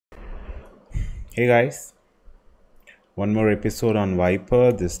Hey guys, one more episode on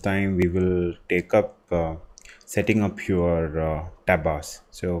VIPER. This time we will take up setting up your tab bars.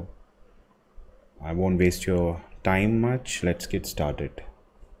 So I won't waste your time much. Let's get started.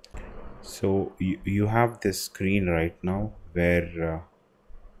 So you have this screen right now where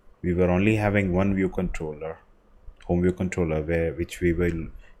we were only having one view controller, home view controller, which we were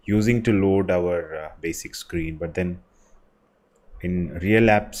using to load our basic screen. But then in real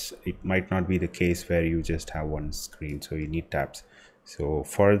apps it might not be the case where you just have one screen, so you need tabs. So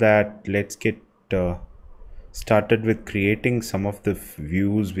for that, let's get started with creating some of the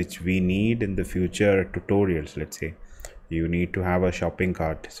views which we need in the future tutorials. Let's say you need to have a shopping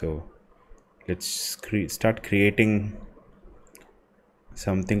cart, so let's start creating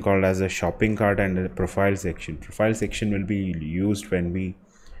something called as a shopping cart and a profile section. Profile section will be used when we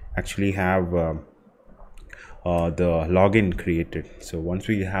actually have the login created. So once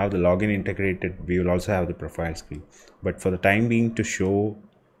we have the login integrated, we will also have the profile screen. But for the time being, to show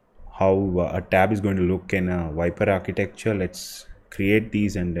how a tab is going to look in a VIPER architecture, let's create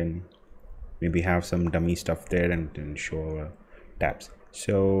these and then maybe have some dummy stuff there and then show our tabs.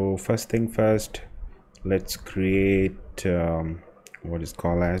 So first thing first, let's create what is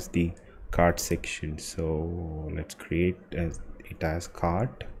called as the cart section. So let's create it as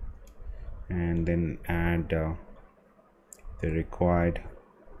cart and then add the required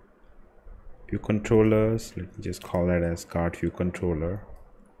view controllers. Let me just call that as cart view controller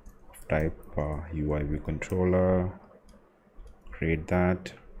of type UI view controller. Create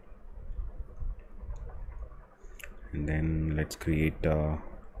that, and then let's create a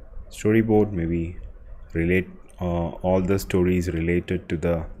storyboard. Maybe relate all the stories related to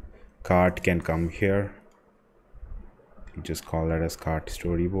the cart can come here. Just call that as cart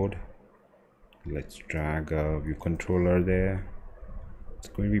storyboard. Let's drag a view controller there. It's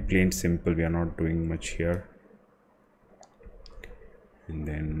going to be plain simple, we are not doing much here. And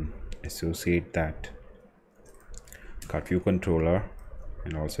then associate that cart view controller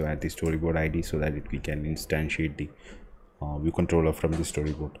and also add the storyboard ID so that we can instantiate the view controller from the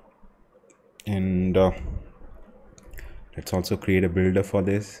storyboard. And let's also create a builder for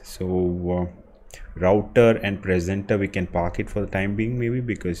this. So router and presenter, we can park it for the time being, maybe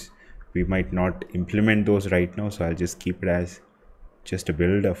because we might not implement those right now. So I'll just keep it as just a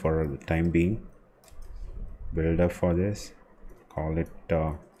builder for the time being. Builder for this, call it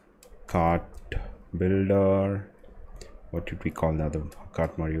cart builder. What did we call the other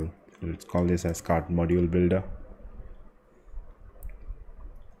cart module? Let's call this as cart module builder.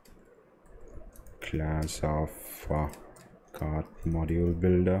 Class of cart module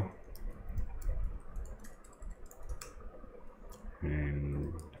builder,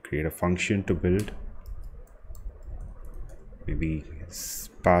 and create a function to build. Maybe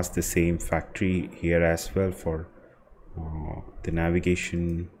pass the same factory here as well for the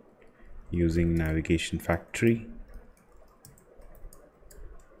navigation, using navigation factory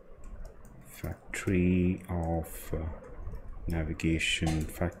of navigation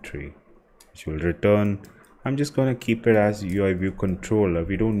factory, which will return. I'm just going to keep it as UI view controller.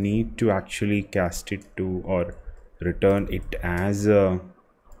 We don't need to actually cast it to or return it as a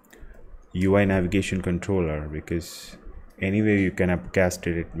UI navigation controller, because anyway you can upcast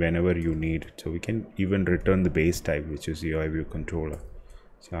it whenever you need. So we can even return the base type, which is UI view controller.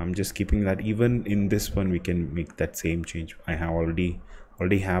 So I'm just keeping that. Even in this one we can make that same change. I have already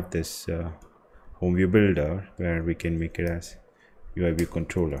have this home view builder where we can make it as UI view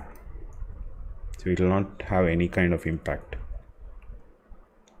controller, so it will not have any kind of impact.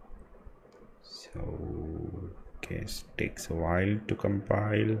 So okay, it takes a while to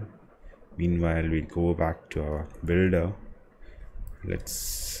compile. Meanwhile, we'll go back to our builder.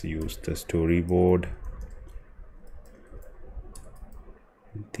 Let's use the storyboard.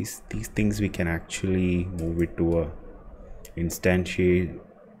 These things we can actually move it to a instantiator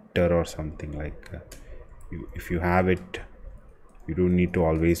or something like if you have it, you don't need to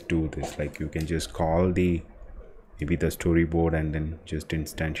always do this. Like you can just call maybe the storyboard and then just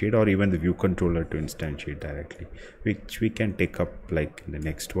instantiate, or even the view controller to instantiate directly, which we can take up like in the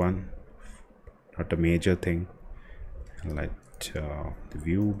next one. Not a major thing. Let the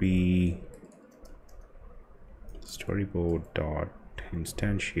view be storyboard dot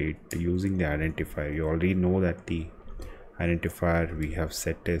instantiate using the identifier. You already know that the identifier we have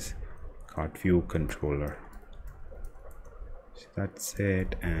set is cart view controller. So that's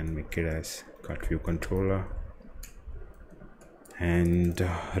it, and make it as cart view controller and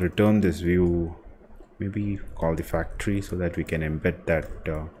return this view. Maybe call the factory so that we can embed that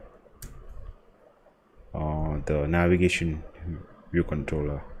the navigation view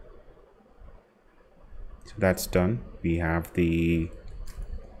controller. So that's done. We have the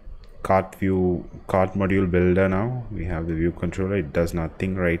cart module builder. Now we have the view controller. It does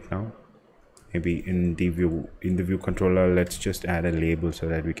nothing right now. Maybe in the view controller, let's just add a label so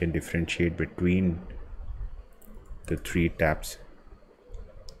that we can differentiate between the 3 tabs.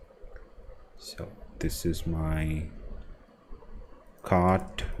 So this is my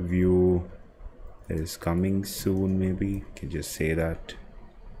cart view is coming soon. Maybe you can just say that.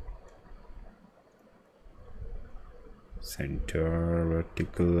 Center,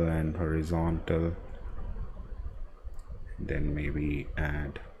 vertical and horizontal, and then maybe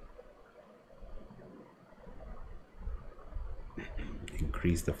add,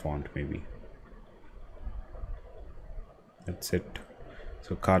 increase the font maybe. That's it.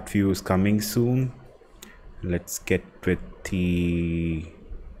 So cart view is coming soon. Let's get with the,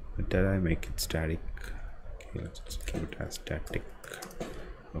 did I make it static? Okay, let's just keep it as static.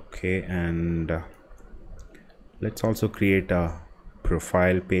 Okay, and let's also create a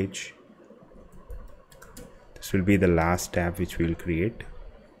profile page. This will be the last tab which we'll create,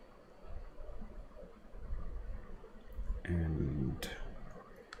 and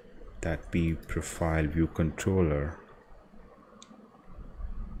that be profile view controller.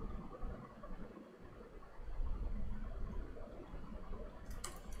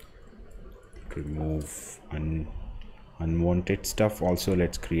 Remove unwanted stuff. Also,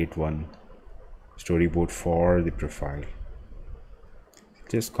 let's create one storyboard for the profile.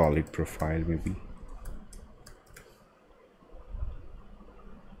 Just call it profile maybe.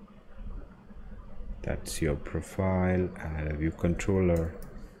 That's your profile. Add a view controller,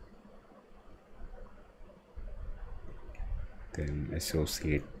 then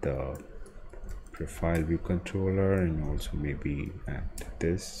associate the profile view controller, and also maybe add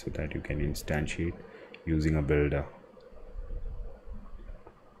this so that you can instantiate using a builder.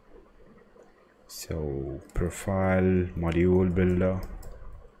 So profile module builder,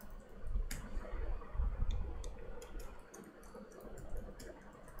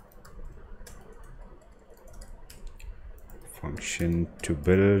 function to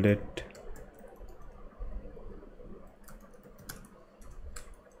build it,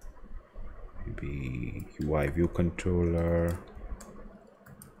 maybe UI view controller,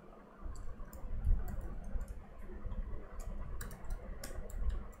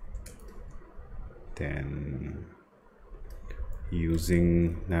 then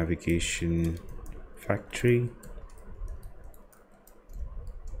using navigation factory,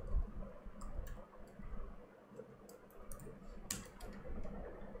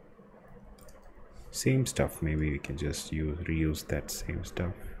 same stuff. Maybe we can just reuse that same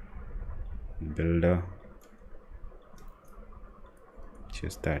stuff. Builder,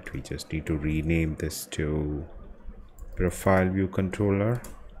 just that we just need to rename this to profile view controller.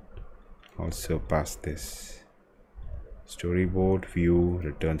 Also pass this storyboard view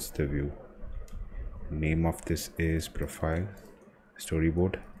returns the view. Name of this is profile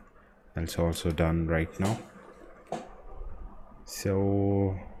storyboard. That's also done right now.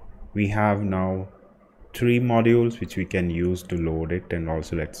 So we have now 3 modules which we can use to load it. And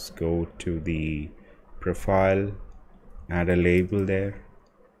also let's go to the profile, add a label there,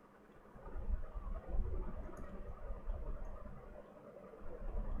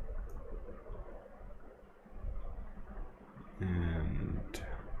 and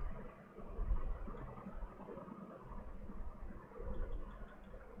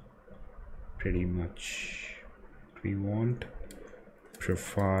pretty much we want.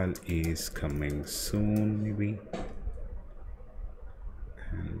 Profile is coming soon maybe,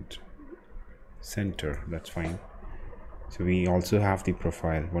 and center, that's fine. So we also have the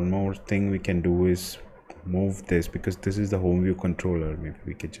profile. One more thing we can do is move this, because this is the home view controller. Maybe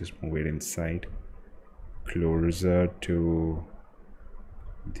we could just move it inside closer to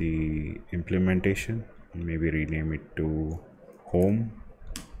the implementation, maybe rename it to home.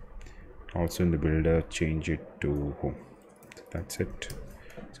 Also in the builder, change it to home. So that's it.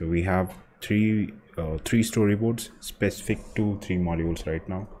 So we have three storyboards specific to 3 modules right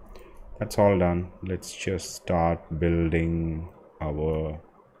now. That's all done. Let's just start building our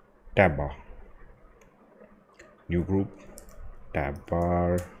tab bar. New group, tab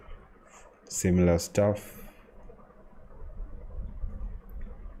bar, similar stuff.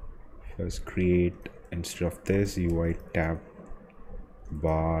 First create, instead of this, UI tab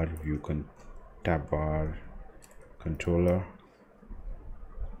bar tab bar controller.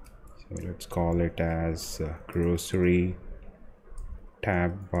 So let's call it as grocery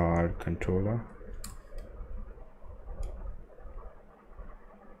tab bar controller.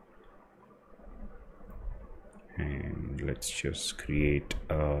 And let's just create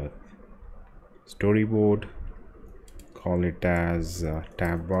a storyboard, call it as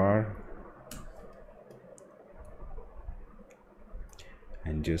tab bar,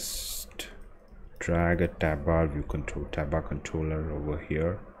 and just drag a tab bar controller over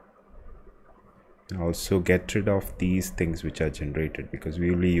here. Also get rid of these things which are generated, because we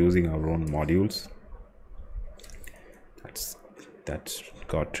will be using our own modules. That's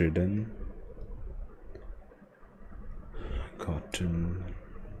gotten.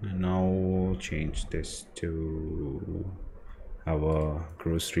 And now change this to our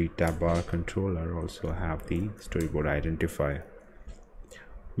grocery tab bar controller. Also have the storyboard identifier.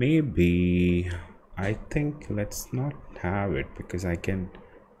 Maybe I think let's not have it, because I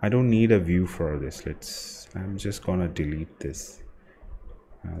don't need a view for this. I'm just gonna delete this.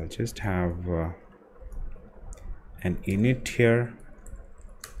 I'll just have an init here.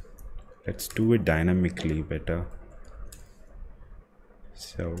 Let's do it dynamically better.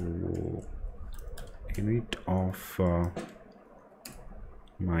 So init of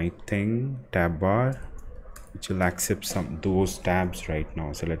my thing tab bar, which will accept those tabs right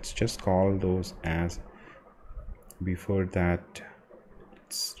now. So let's just call those as. Before that,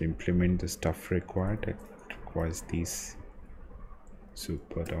 let's implement the stuff required. It requires these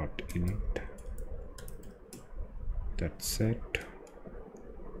super.init. That's it.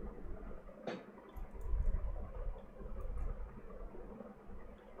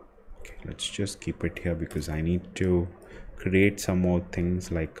 Okay, let's just keep it here, because I need to create some more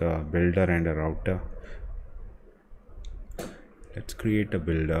things like a builder and a router. Let's create a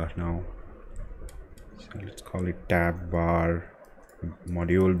builder now. So let's call it tab bar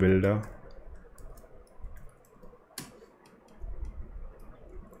module builder.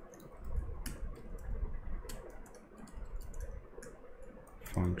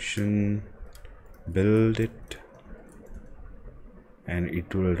 Function build it, and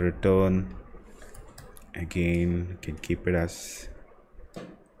it will return again. You can keep it as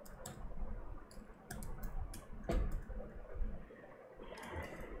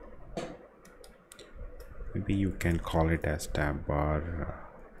maybe you can call it as tab bar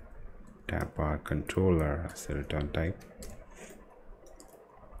controller as a return type.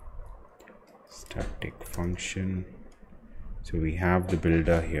 Static function. So we have the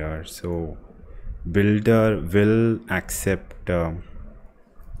builder here. So builder will accept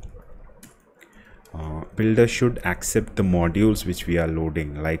builder should accept the modules which we are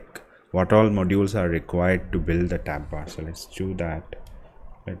loading, like what all modules are required to build the tab bar. So let's do that.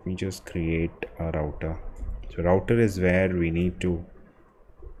 Let me just create a router. So router is where we need to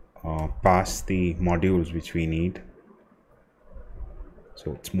pass the modules which we need.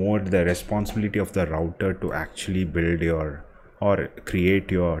 So it's more the responsibility of the router to actually build your or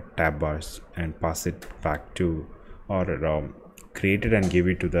create your tab bars and pass it back to, or create it and give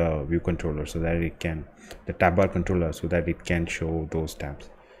it to the view controller, so that it can, the tab bar controller, so that it can show those tabs.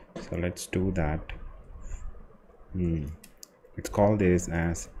 So let's do that. Let's call this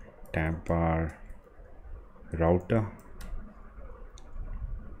as tab bar router.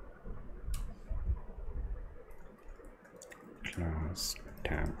 Class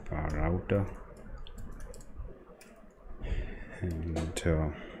tab bar router, and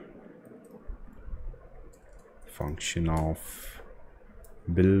function of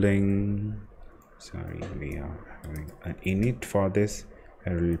building. Sorry, we are having an init for this.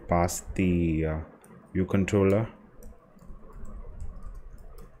 I will pass the view controller.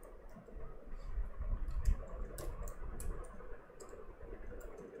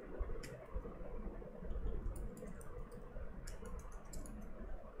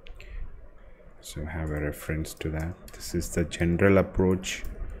 So have a reference to that. This is the general approach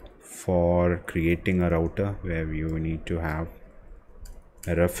for creating a router, where you need to have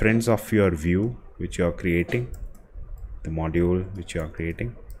a reference of your view which you are creating, the module which you are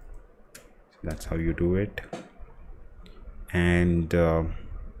creating. So that's how you do it. And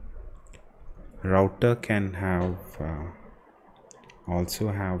router can have also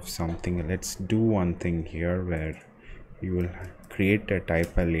have something. Let's do one thing here, where you will create a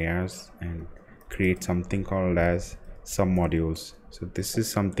type alias and create something called as some modules. So this is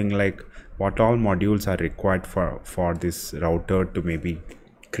something like what all modules are required for this router to maybe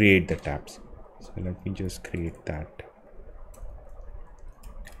create the tabs. So let me just create that.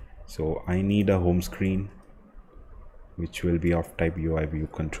 So I need a home screen which will be of type UI view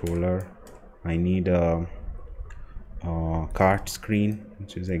controller. I need a cart screen,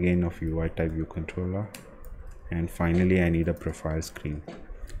 which is again of UI type view controller, and finally I need a profile screen,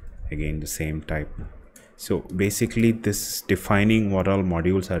 again the same type. So basically this is defining what all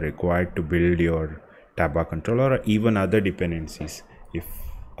modules are required to build your tab bar controller, or even other dependencies if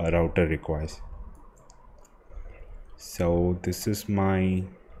a router requires. So this is my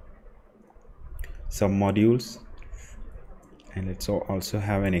submodules, and let's also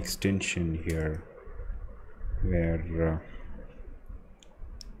have an extension here where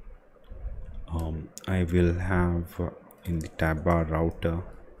I will have in the tab bar router.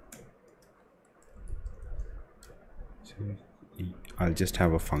 So I'll just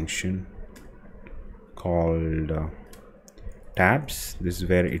have a function called tabs. This is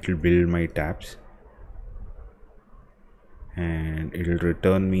where it will build my tabs, and it will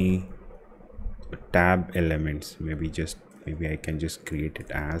return me tab elements. Maybe I can just create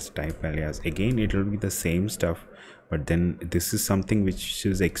it as type alias. Again, it will be the same stuff, but then this is something which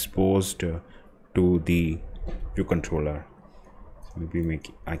is exposed to the view controller. So maybe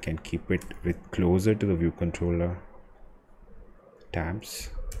I can keep it with closer to the view controller tabs.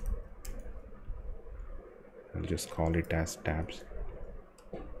 I'll just call it as tabs.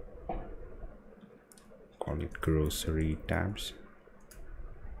 Call it grocery tabs,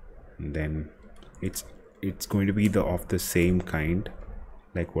 and then it's going to be of the same kind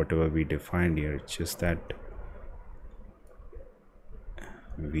like whatever we defined here. It's just that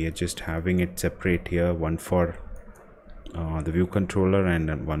we are just having it separate here, one for the view controller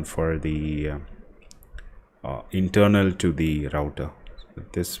and one for the internal to the router. So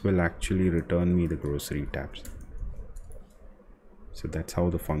this will actually return me the grocery tabs. So that's how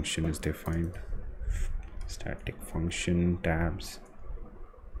the function is defined. Static function tabs.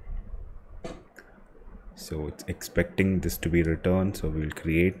 So it's expecting this to be returned, so we'll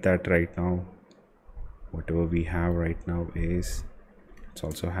create that right now. Whatever we have right now is, let's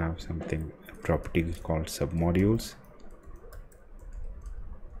also have something, a property called submodules,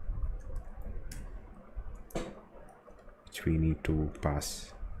 which we need to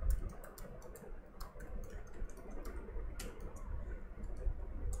pass.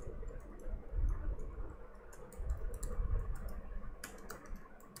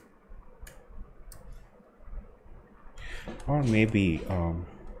 Or maybe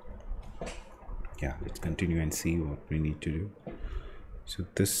yeah, let's continue and see what we need to do. So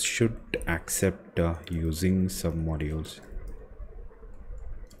this should accept using submodules.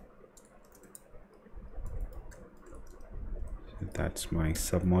 So that's my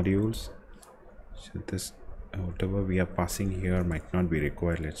submodules. So this whatever we are passing here might not be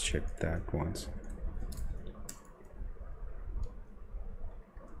required. Let's check that once.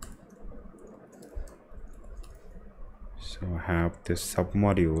 So I have the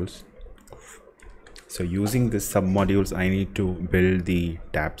submodules. So using this submodules, I need to build the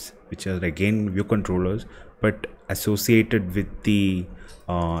tabs, which are again view controllers, but associated with the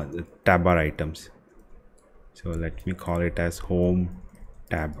tab bar items. So let me call it as home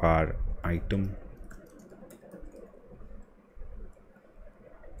tab bar item.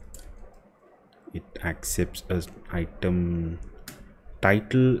 It accepts as item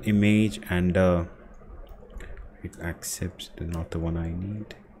title, image, and it accepts not the one I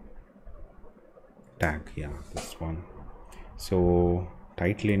need. Tag, yeah, this one. So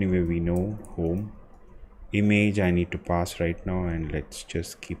title anyway we know, home. Image I need to pass right now, and let's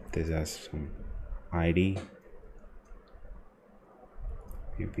just keep this as some ID.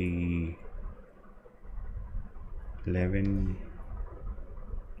 Maybe 11.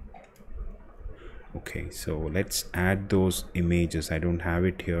 Okay, so let's add those images. I don't have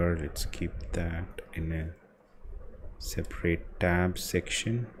it here. Let's keep that in a separate tab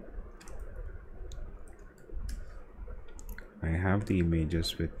section. I have the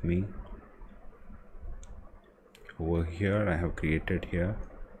images with me over here. I have created here.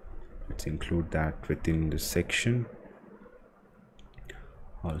 Let's include that within the section.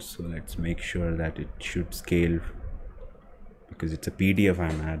 Also, let's make sure that it should scale, because it's a PDF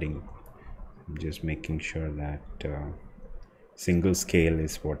I'm adding. I'm just making sure that single scale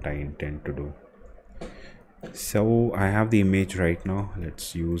is what I intend to do. So I have the image right now.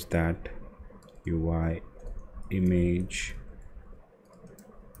 Let's use that UI image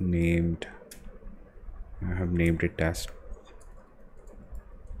named. I have named it as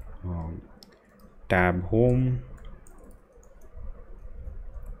tab home.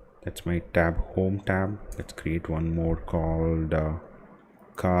 That's my tab home tab. Let's create one more called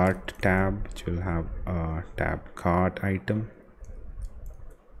cart tab, which will have a tab cart item.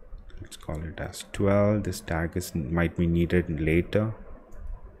 Let's call it as 12. This tag might be needed later.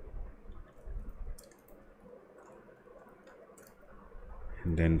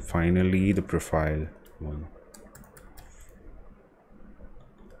 And then finally the profile one.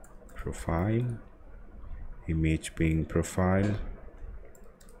 Profile, image being profile,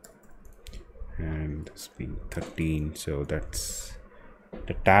 and this being 13. So that's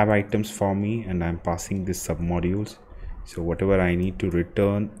the tab items for me, and I'm passing this submodules. So whatever I need to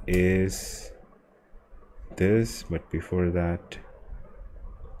return is this, but before that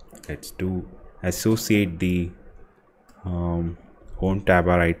let's do associate the home tab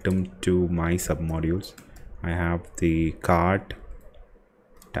bar item to my submodules. I have the cart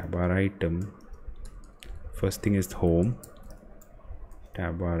tab bar item. First thing is home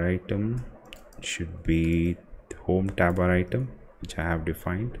tab bar item should be the home tab bar item, which I have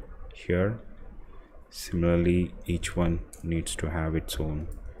defined here. Similarly, each one needs to have its own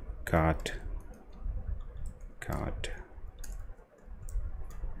cart.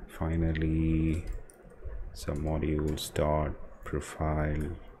 Finally, some modules dot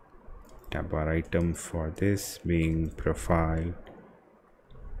profile tab bar item for this being profile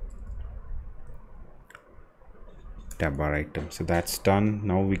tab bar item. So that's done.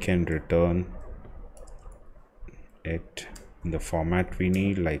 Now we can return it in the format we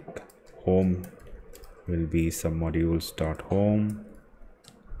need, like home will be submodules dot home,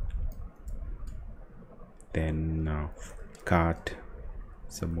 then cart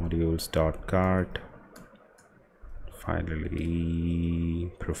submodules dot cart,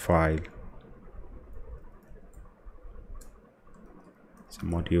 finally profile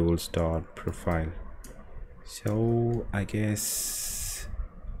submodules dot profile. So I guess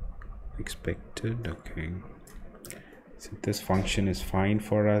expected. Okay, so this function is fine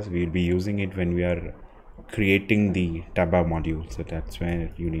for us. We'll be using it when we are creating the tab bar module, so that's where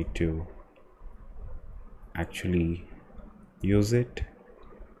you need to actually use it.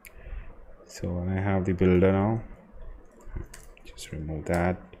 So I have the builder now. Just remove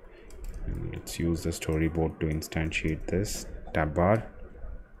that and let's use the storyboard to instantiate this tab bar.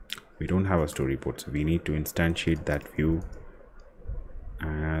 We don't have a storyboard, so we need to instantiate that view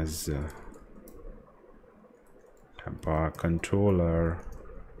as tab bar controller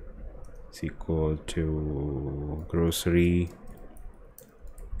is equal to grocery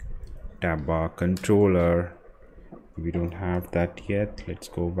tab bar controller. We don't have that yet. Let's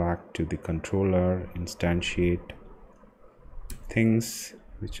go back to the controller, instantiate things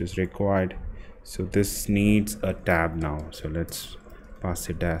which is required. So this needs a tab now, so let's pass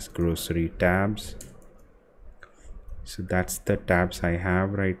it as grocery tabs. So that's the tabs I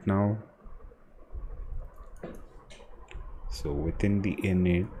have right now. So within the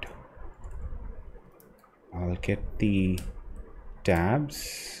init I'll get the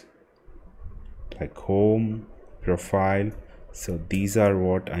tabs like home, profile. So these are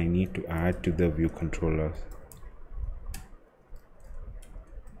what I need to add to the view controller.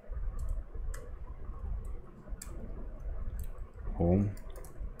 Home,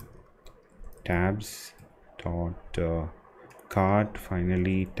 tabs dot cart,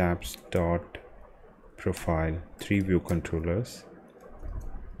 finally tabs dot profile, 3 view controllers.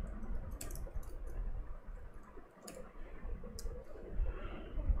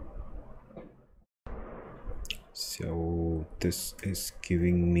 So this is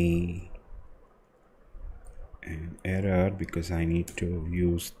giving me an error because I need to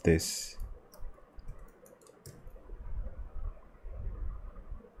use this.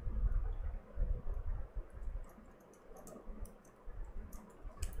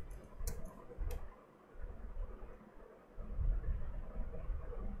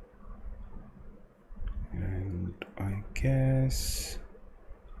 And I guess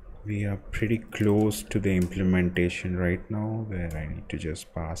we are pretty close to the implementation right now, where I need to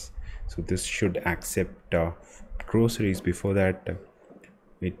just pass. So this should accept groceries. Before that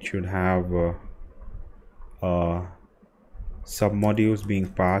it should have submodules being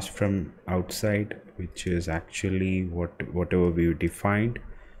passed from outside, which is actually whatever we defined.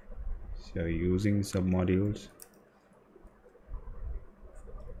 So using submodules,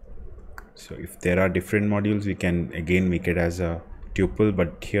 so if there are different modules we can again make it as a tuple,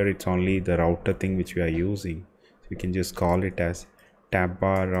 but here it's only the router thing which we are using, so we can just call it as tab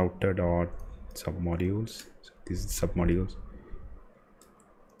bar router dot submodules. So this is submodules.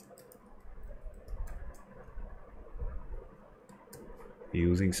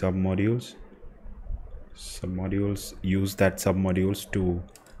 Using submodules use that submodules to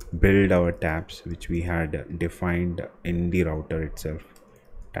build our tabs which we had defined in the router itself.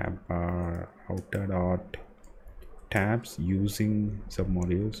 Tab bar router dot tabs using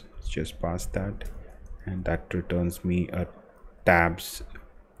submodules, just pass that, and that returns me a tabs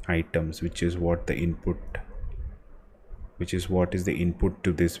items, which is what the input, which is what is the input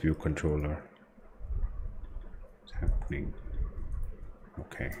to this view controller. What's happening?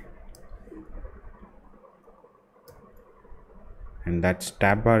 Okay, and that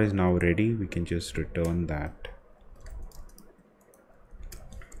tab bar is now ready. We can just return that.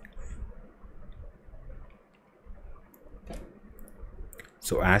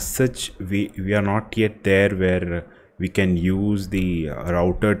 So as such, we are not yet there where we can use the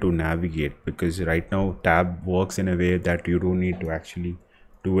router to navigate, because right now tab works in a way that you don't need to actually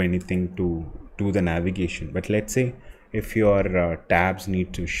do anything to do the navigation. But let's say if your tabs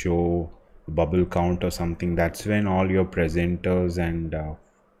need to show bubble count or something, that's when all your presenters and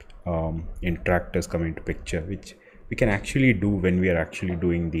interactors come into picture, which we can actually do when we are actually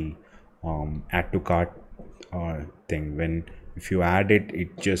doing the add to cart thing. When if you add it,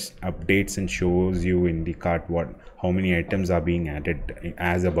 it just updates and shows you in the cart how many items are being added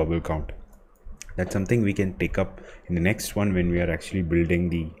as a bubble count. That's something we can take up in the next one when we are actually building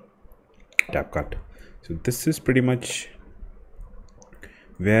the tab cart. So this is pretty much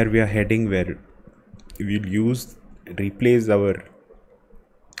where we are heading, where we'll replace our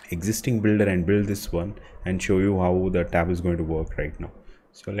existing builder and build this one and show you how the tab is going to work right now.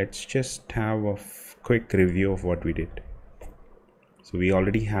 So let's just have a quick review of what we did. So we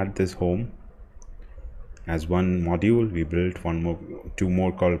already had this home as one module. We built two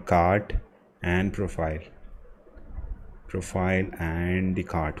more called cart and profile and the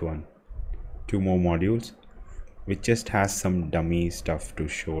cart one, two more modules, which just has some dummy stuff to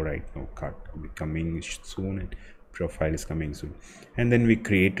show right now. Cart will be coming soon and profile is coming soon. And then we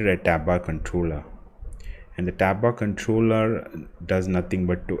created a tab bar controller, and the tab bar controller does nothing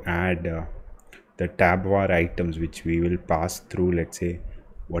but to add the tab bar items which we will pass through. Let's say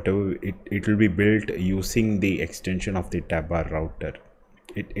whatever it will be built using the extension of the tab bar router.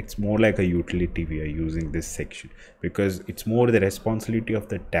 It's more like a utility we are using this section, because it's more the responsibility of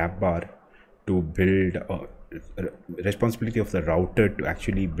the tab bar to build responsibility of the router to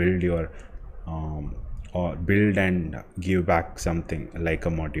actually build your or build and give back something like a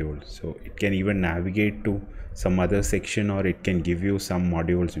module. So it can even navigate to some other section, or it can give you some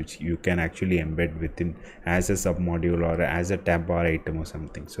modules which you can actually embed within as a sub module or as a tab bar item or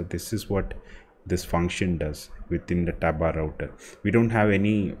something. So this is what this function does within the tab bar router. We don't have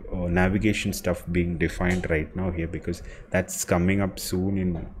any navigation stuff being defined right now here, because that's coming up soon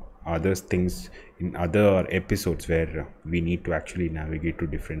in other things, in other episodes where we need to actually navigate to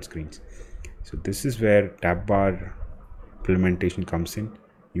different screens. So this is where tab bar implementation comes in.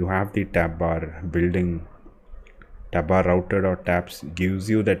 You have the tab bar building. Tab bar router.tabs gives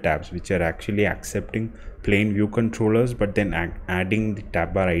you the tabs which are actually accepting plain view controllers, but then adding the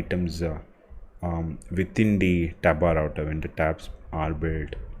tab bar items within the tab bar router when the tabs are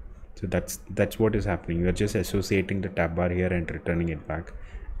built. So that's what is happening. You are just associating the tab bar here and returning it back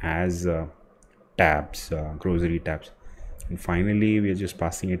as tabs, grocery tabs. And finally we are just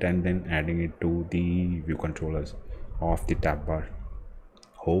passing it and then adding it to the view controllers of the tab bar.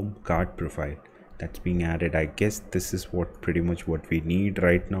 Home, cart, profile, that's being added. I guess this is pretty much what we need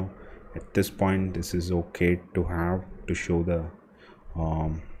right now. At this point, this is okay to have to show the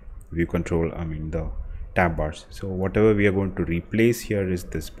view control, the tab bars. So whatever we are going to replace here is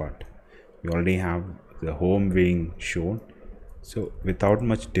this part. We already have the home being shown, so without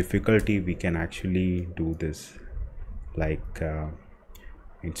much difficulty we can actually do this. Like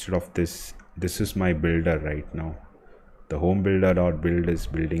instead of this is my builder right now. The home builder.build is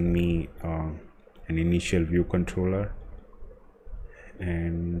building me an initial view controller,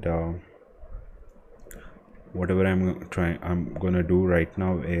 and whatever I'm gonna do right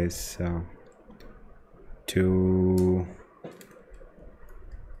now is to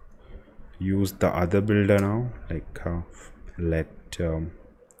use the other builder now. Like let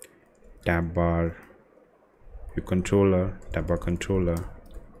tab bar controller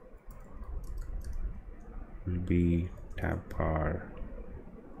will be tab bar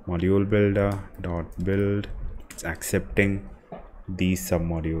module builder dot build. It's accepting these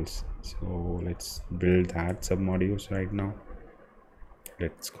submodules. So let's build that submodules right now.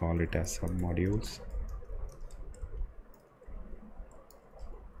 Let's call it as submodules.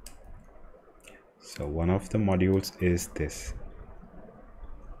 So one of the modules is this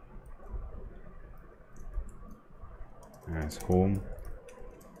as home.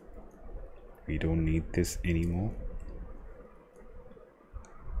 We don't need this anymore.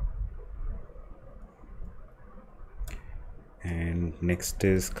 And next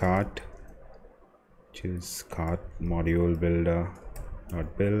is cart, which is cart module builder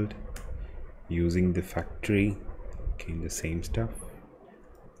dot build, using the factory. Again, the same stuff.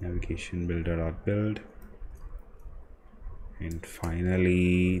 Navigation builder dot build, and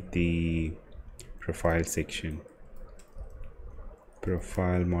finally the profile section,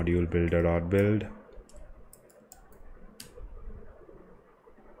 profile module builder dot build.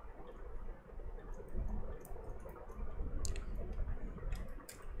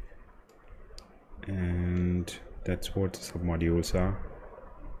 And that's what submodules are.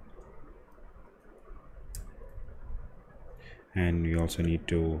 and we also need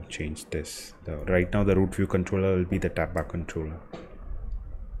to change this. Right now the root view controller will be the tab bar controller.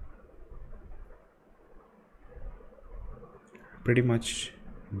 Pretty much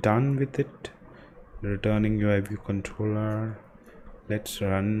done with it. Returning UI view controller. Let's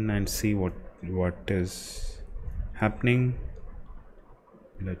run and see what is happening.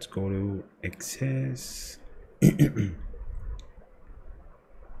 Let's go to access.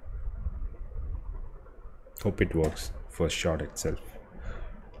 Hope it works first shot itself.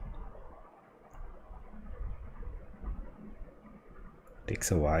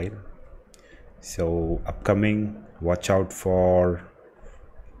 Takes a while. So upcoming, watch out for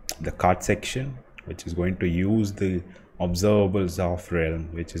the card section, which is going to use the observables of Realm,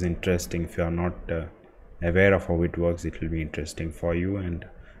 which is interesting. If you are not aware of how it works, it will be interesting for you, and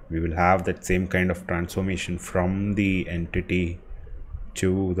we will have that same kind of transformation from the entity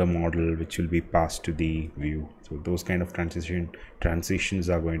to the model, which will be passed to the view. So those kind of transitions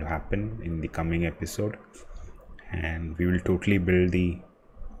are going to happen in the coming episode, and we will totally build the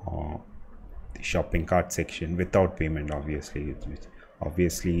shopping cart section without payment.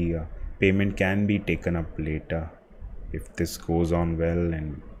 Obviously payment can be taken up later if this goes on well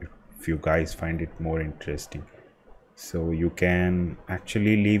and if you guys find it more interesting. So you can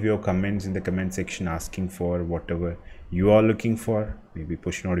actually leave your comments in the comment section asking for whatever you are looking for, maybe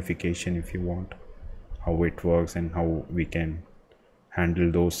push notification if you want, how it works and how we can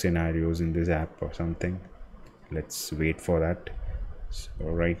handle those scenarios in this app or something. Let's wait for that. So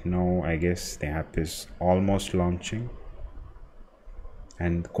right now I guess the app is almost launching,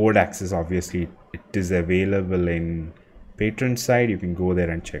 and code access, obviously it is available in patron side. You can go there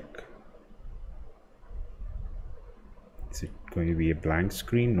and check. Is it going to be a blank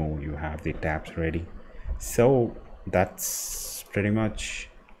screen? No, you have the tabs ready. So that's pretty much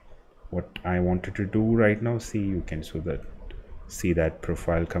what I wanted to do right now. See, you can see that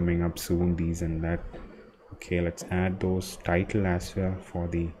profile coming up soon, these and that. Okay, let's add those title as well for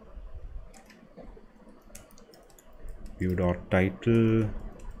the view.title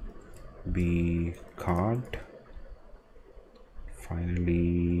be card.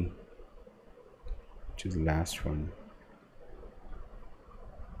 Finally, which is the last one,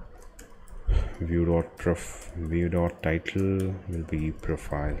 view.title will be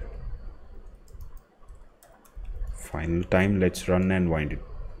profile. Final time. Let's run and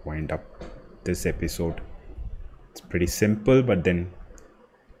wind up this episode. It's pretty simple, but then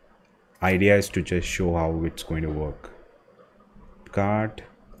idea is to just show how it's going to work. Card,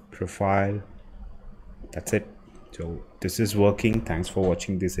 profile, that's it. So this is working. Thanks for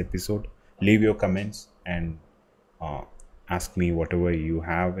watching this episode. Leave your comments and ask me whatever you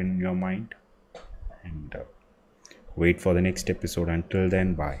have in your mind, and wait for the next episode. Until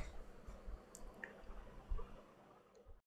then, bye.